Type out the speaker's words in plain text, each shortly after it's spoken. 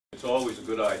It's always a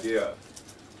good idea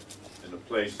in a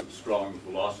place of strong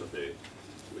philosophy,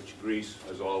 which Greece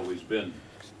has always been,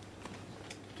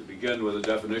 to begin with a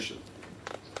definition,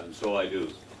 and so I do.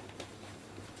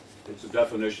 It's a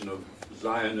definition of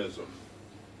Zionism,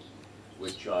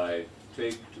 which I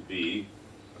take to be,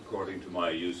 according to my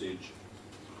usage,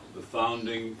 the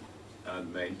founding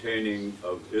and maintaining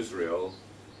of Israel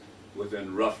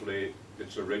within roughly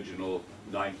its original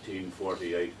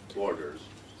 1948 borders.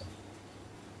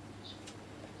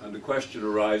 And the question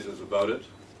arises about it: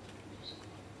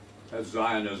 has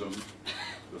Zionism,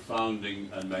 the founding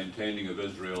and maintaining of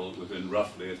Israel within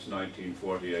roughly its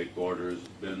 1948 borders,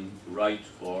 been right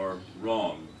or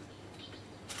wrong?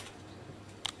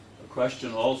 A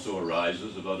question also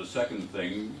arises about a second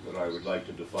thing that I would like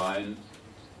to define,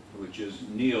 which is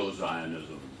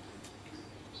neo-Zionism.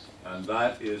 And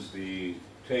that is the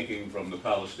taking from the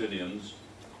Palestinians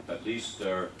at least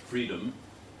their freedom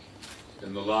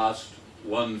in the last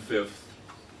 1/5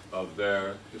 of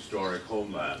their historic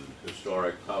homeland,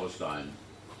 historic Palestine.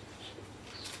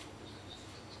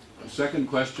 A second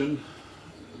question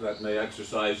that may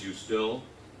exercise you still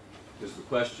is the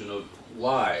question of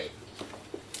why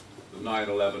the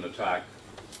 9/11 attack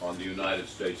on the United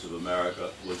States of America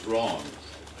was wrong,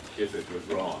 if it was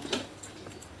wrong.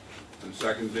 And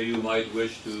secondly, you might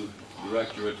wish to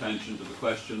direct your attention to the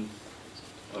question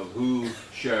of who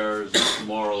shares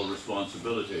moral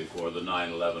responsibility for the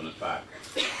 9/11 attack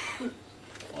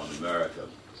on America.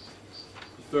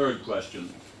 The third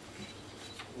question: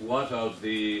 what of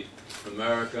the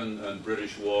American and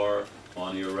British war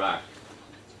on Iraq?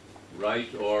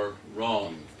 Right or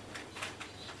wrong?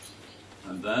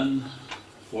 And then,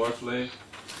 fourthly,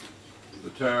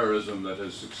 the terrorism that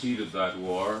has succeeded that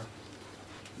war,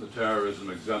 the terrorism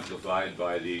exemplified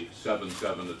by the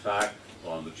 7/7 attack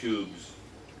on the tubes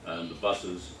and the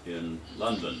buses in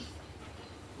London.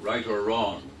 Right or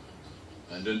wrong?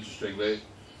 And interestingly,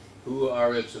 who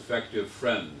are its effective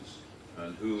friends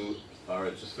and who are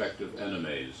its effective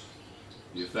enemies?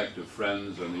 The effective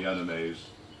friends and the enemies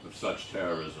of such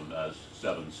terrorism as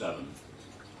 7/7.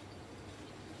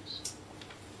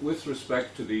 With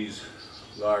respect to these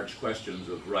large questions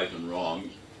of right and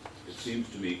wrong, it seems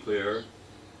to me clear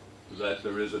that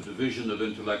there is a division of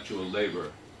intellectual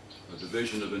labor. A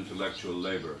division of intellectual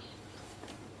labor.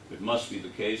 It must be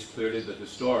the case, clearly, that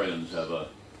historians have a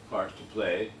part to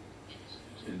play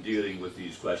in dealing with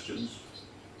these questions.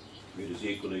 It is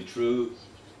equally true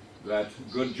that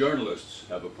good journalists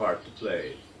have a part to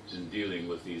play in dealing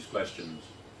with these questions.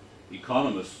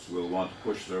 Economists will want to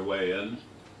push their way in,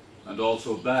 and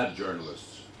also bad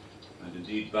journalists. And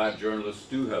indeed, bad journalists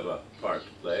do have a part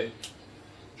to play.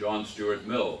 John Stuart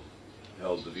Mill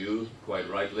held the view, quite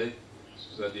rightly,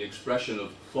 that the expression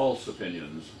of false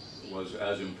opinions was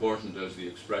as important as the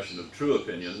expression of true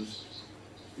opinions,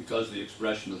 because the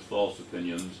expression of false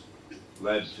opinions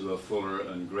led to a fuller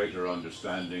and greater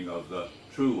understanding of the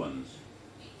true ones.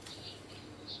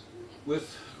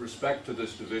 With respect to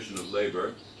this division of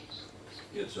labor,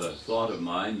 it's a thought of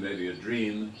mine, maybe a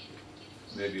dream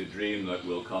that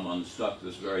will come unstuck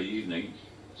this very evening,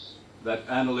 that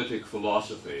analytic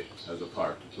philosophy has a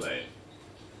part to play.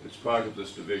 It's part of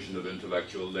this division of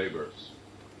intellectual labor.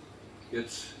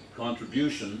 Its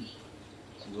contribution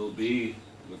will be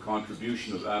the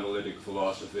contribution of analytic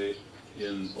philosophy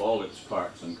in all its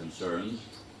parts and concerns,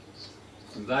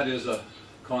 and that is a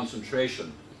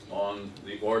concentration on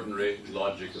the ordinary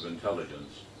logic of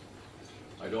intelligence.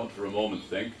 I don't for a moment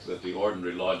think that the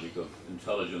ordinary logic of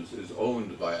intelligence is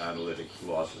owned by analytic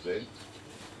philosophy,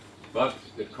 but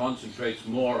it concentrates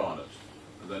more on it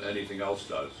than anything else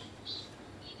does,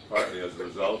 partly as a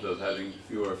result of having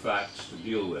fewer facts to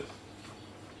deal with.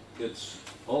 It's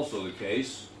also the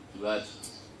case that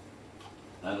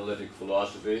analytic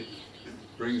philosophy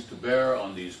brings to bear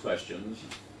on these questions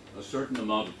a certain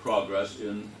amount of progress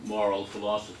in moral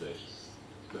philosophy.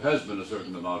 There has been a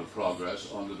certain amount of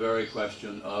progress on the very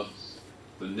question of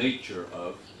the nature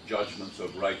of judgments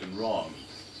of right and wrong,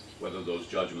 whether those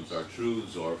judgments are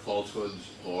truths or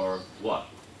falsehoods or what.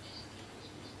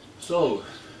 So,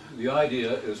 the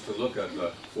idea is to look at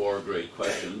the four great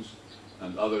questions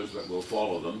and others that will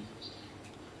follow them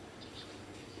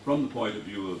from the point of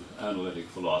view of analytic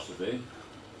philosophy.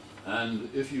 And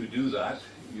if you do that,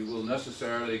 you will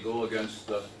necessarily go against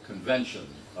the convention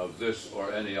of this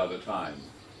or any other time.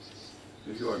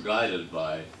 If you are guided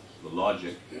by the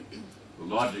logic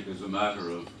is a matter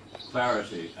of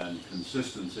clarity and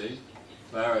consistency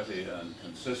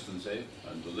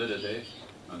and validity,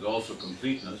 and also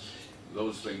completeness,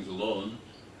 those things alone.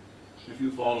 If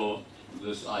you follow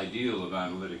this ideal of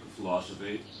analytical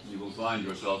philosophy, you will find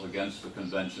yourself against the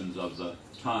conventions of the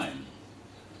time.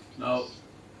 Now,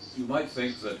 you might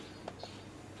think that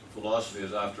philosophy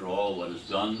is, after all, what is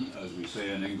done, as we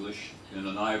say in English, in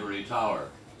an ivory tower,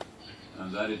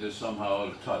 and that it is somehow out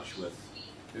of touch with,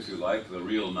 if you like, the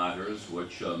real matters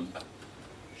which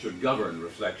should govern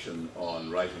reflection on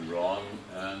right and wrong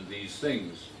and these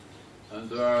things. And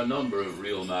there are a number of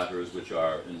real matters which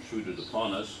are intruded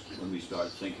upon us when we start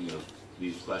thinking of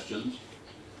these questions.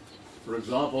 For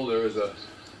example, there is a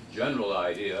general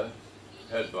idea,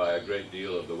 held by a great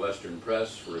deal of the Western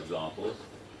press, for example,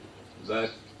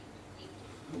 that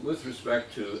with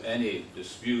respect to any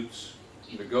disputes,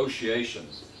 negotiation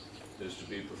is to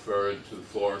be preferred to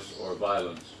force or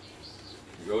violence.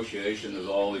 Negotiation is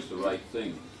always the right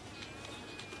thing.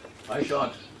 I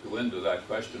shan't go into that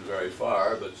question very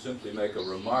far, but simply make a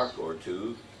remark or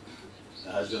two,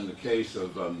 as in the case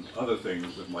of other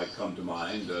things that might come to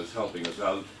mind as helping us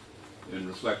out in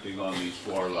reflecting on these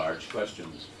four large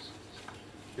questions.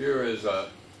 Here is a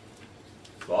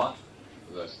thought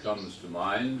that comes to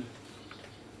mind.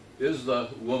 Is the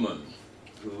woman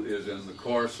who is in the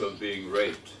course of being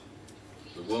raped,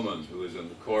 the woman who is in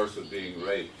the course of being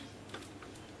raped,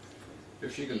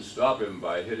 if she can stop him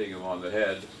by hitting him on the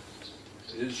head,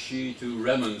 is she to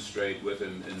remonstrate with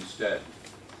him instead?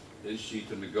 Is she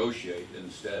to negotiate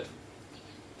instead?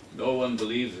 No one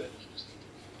believes it.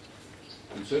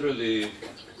 Consider the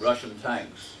Russian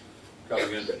tanks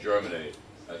coming into Germany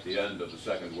at the end of the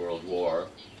Second World War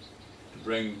to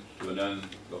bring to an end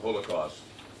the Holocaust.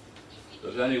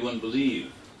 Does anyone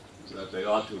believe that they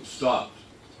ought to have stopped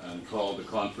and called a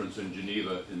conference in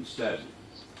Geneva instead?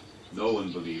 No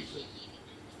one believes it.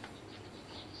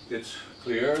 It's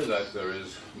clear that there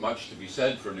is much to be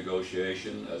said for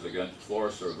negotiation as against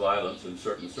force or violence in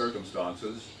certain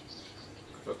circumstances,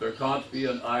 but there can't be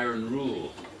an iron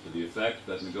rule to the effect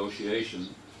that negotiation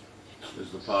is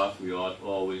the path we ought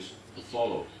always to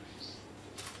follow.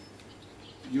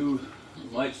 You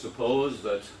might suppose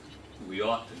that we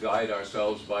ought to guide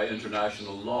ourselves by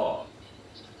international law.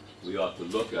 We ought to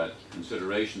look at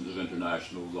considerations of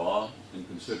international law in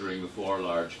considering the four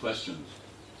large questions.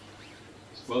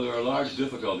 Well, there are large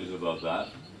difficulties about that,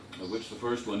 of which the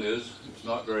first one is it's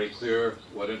not very clear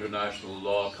what international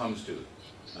law comes to.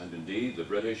 And indeed, the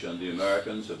British and the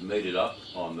Americans have made it up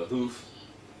on the hoof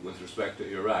with respect to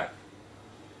Iraq.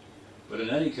 But in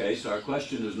any case, our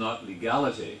question is not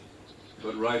legality,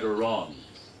 but right or wrong.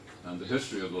 And the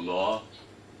history of the law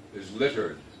is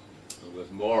littered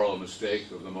with moral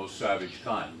mistakes of the most savage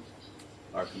kind.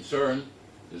 Our concern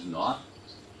is not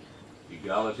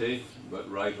legality, but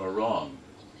right or wrong.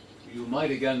 You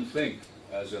might again think,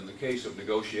 as in the case of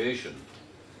negotiation,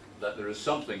 that there is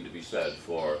something to be said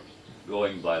for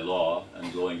going by law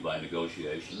and going by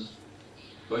negotiation,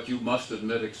 but you must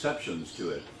admit exceptions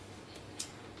to it.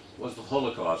 Was the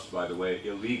Holocaust, by the way,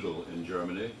 illegal in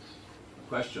Germany? A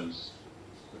question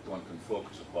that one can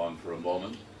focus upon for a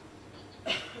moment.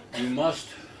 You must,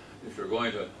 if you're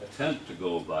going to attempt to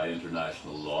go by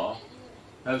international law,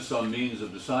 have some means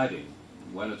of deciding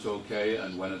when it's okay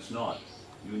and when it's not.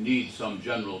 You need some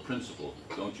general principle,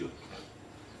 don't you?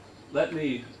 Let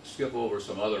me skip over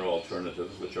some other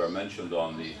alternatives which are mentioned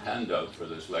on the handout for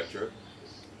this lecture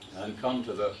and come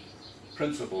to the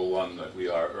principal one that we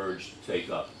are urged to take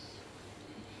up.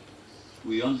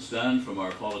 We understand from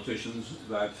our politicians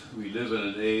that we live in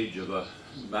an age of a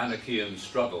Manichaean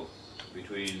struggle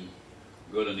between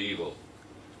good and evil.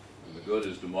 And the good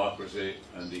is democracy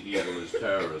and the evil is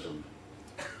terrorism.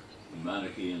 A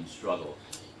Manichaean struggle.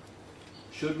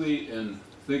 Should we, in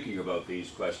thinking about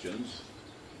these questions,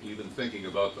 even thinking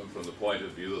about them from the point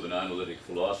of view of an analytic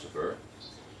philosopher,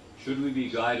 should we be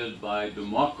guided by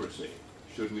democracy?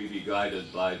 Should we be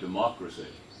guided by democracy?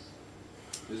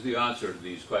 Is the answer to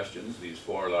these questions, these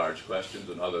four large questions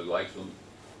and others like them,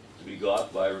 to be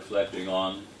got by reflecting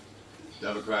on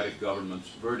democratic government's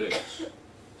verdicts?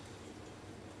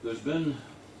 There's been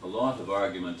a lot of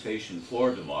argumentation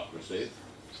for democracy,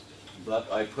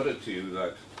 but I put it to you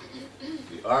that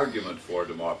the argument for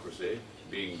democracy,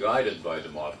 being guided by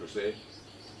democracy,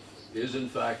 is in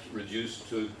fact reduced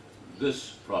to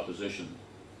this proposition.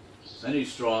 Any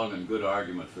strong and good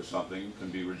argument for something can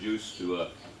be reduced to a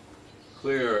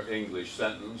clear English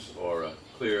sentence or a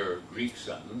clear Greek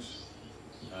sentence,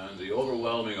 and the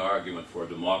overwhelming argument for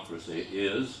democracy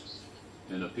is,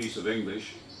 in a piece of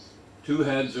English, 2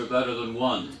 heads are better than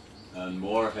 1, and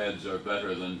more heads are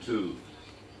better than 2.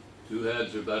 2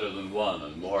 heads are better than 1,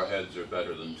 and more heads are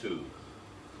better than 2.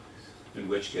 In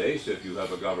which case, if you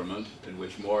have a government in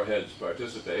which more heads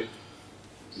participate,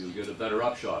 you get a better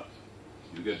upshot.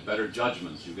 You get better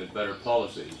judgments, you get better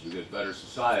policies, you get better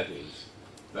societies,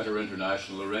 better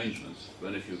international arrangements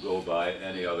than if you go by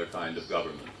any other kind of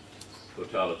government.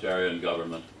 Totalitarian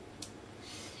government,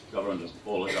 government of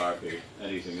oligarchy,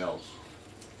 anything else.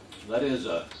 That is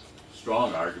a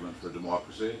strong argument for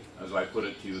democracy. As I put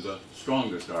it to you, the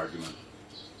strongest argument.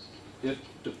 It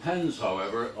depends,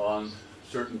 however, on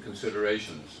certain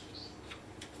considerations.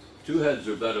 Two heads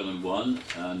are better than one,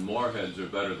 and more heads are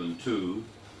better than two,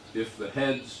 if the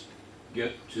heads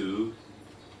get to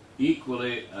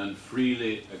equally and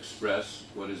freely express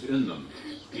what is in them.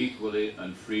 Equally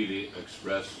and freely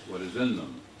express what is in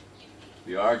them.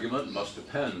 The argument must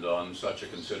depend on such a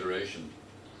consideration.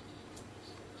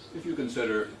 If you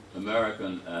consider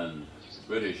American and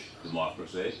British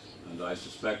democracy, and I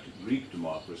suspect Greek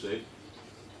democracy,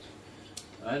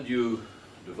 and you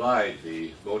divide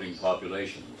the voting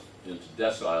populations into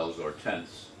deciles or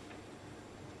tenths,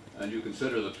 and you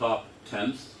consider the top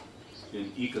tenth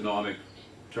in economic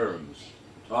terms,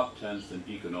 top tenth in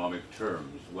economic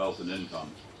terms, wealth and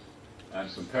income,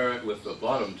 and compare it with the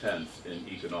bottom tenth in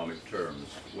economic terms,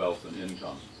 wealth and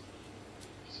income,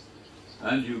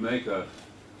 and you make a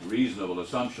reasonable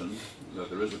assumption that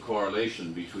there is a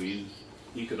correlation between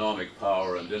economic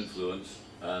power and influence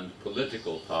and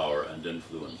political power and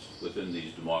influence within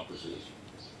these democracies.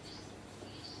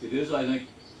 It is, I think,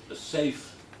 a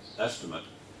safe estimate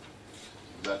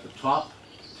that the top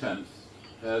tenth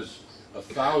has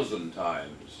 1,000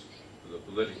 times the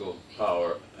political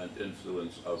power and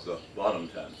influence of the bottom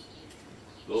tenth.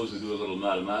 Those who do a little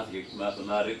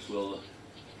mathematics will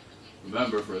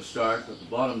remember for a start that the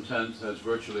bottom tenth has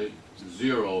virtually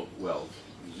zero wealth.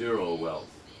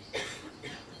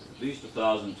 At least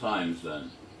 1,000 times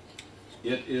then.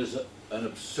 It is an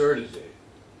absurdity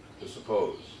to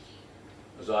suppose,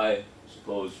 as I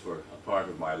suppose for a part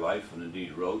of my life and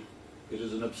indeed wrote, it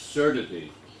is an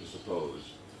absurdity to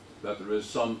suppose that there is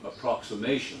some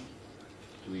approximation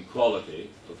to equality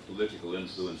of political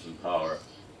influence and power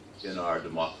in our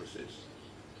democracies.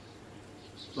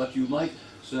 But you might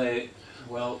say,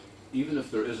 well, even if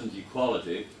there isn't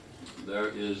equality, there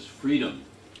is freedom.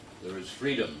 There is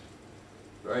freedom,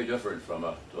 very different from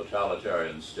a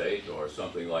totalitarian state or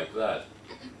something like that.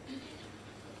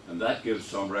 And that gives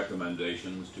some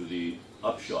recommendations to the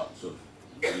upshots of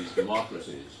these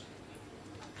democracies.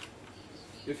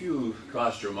 If you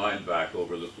cast your mind back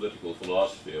over the political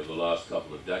philosophy of the last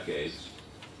couple of decades,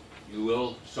 you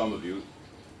will, some of you,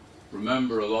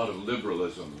 remember a lot of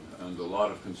liberalism and a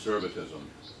lot of conservatism,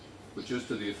 which is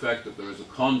to the effect that there is a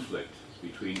conflict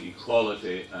between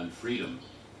equality and freedom.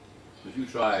 If you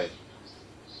try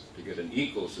to get an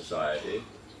equal society,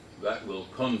 that will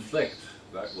conflict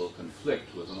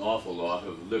with an awful lot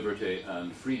of liberty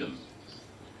and freedom.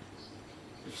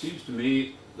 It seems to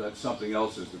me that something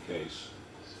else is the case.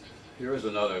 Here is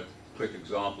another quick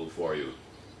example for you.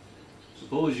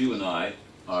 Suppose you and I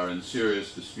are in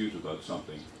serious dispute about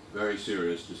something, very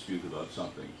serious dispute about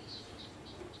something,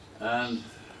 and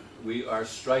we are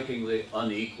strikingly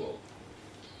unequal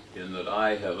in that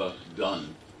I have a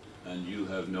gun and you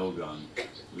have no gun.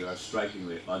 We are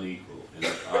strikingly unequal in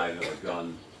that I have a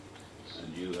gun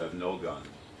and you have no gun.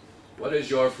 What is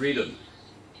your freedom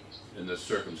in this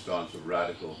circumstance of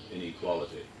radical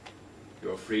inequality?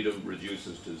 Your freedom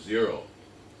reduces to zero.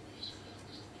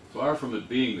 Far from it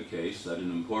being the case that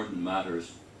in important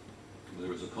matters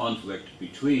there is a conflict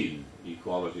between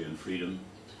equality and freedom,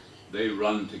 they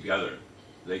run together,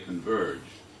 they converge,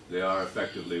 they are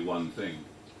effectively one thing.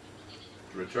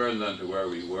 To return then to where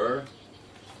we were,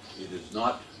 it is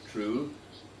not true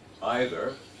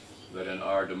either that in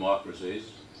our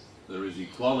democracies there is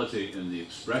equality in the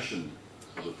expression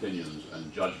of opinions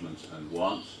and judgments and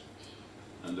wants,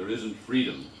 and there isn't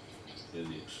freedom in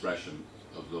the expression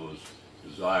of those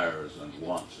desires and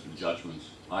wants and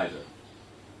judgments either.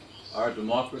 Our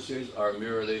democracies are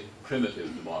merely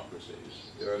primitive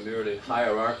democracies. They are merely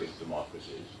hierarchic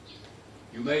democracies.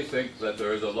 You may think that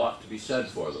there is a lot to be said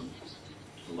for them.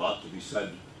 A lot to be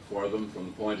said for them from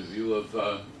the point of view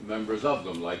of members of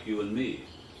them, like you and me.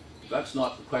 That's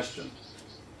not the question.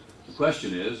 The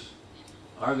question is,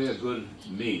 are they a good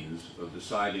means of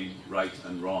deciding right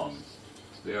and wrong?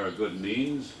 They are a good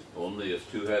means only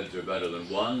if two heads are better than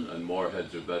one and more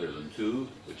heads are better than two,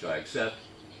 which I accept,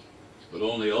 but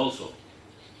only also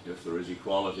if there is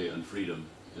equality and freedom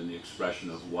in the expression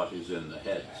of what is in the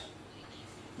heads.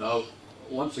 Now,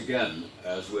 once again,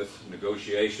 as with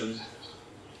negotiation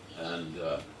and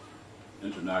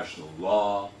international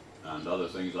law and other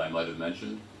things I might have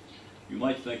mentioned, you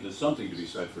might think there's something to be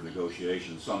said for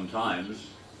negotiation sometimes,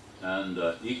 and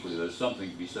equally there's something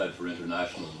to be said for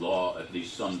international law at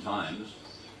least sometimes.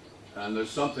 and there's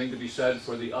something to be said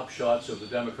for the upshots of the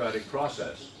democratic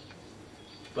process.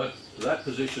 But that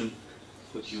position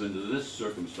puts you into this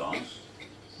circumstance.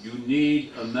 You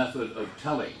need a method of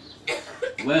telling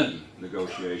when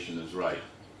negotiation is right,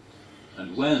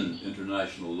 and when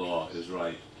international law is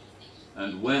right,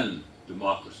 and when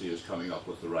democracy is coming up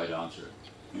with the right answer.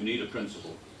 You need a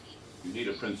principle. You need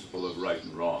a principle of right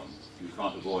and wrong. You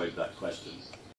can't avoid that question.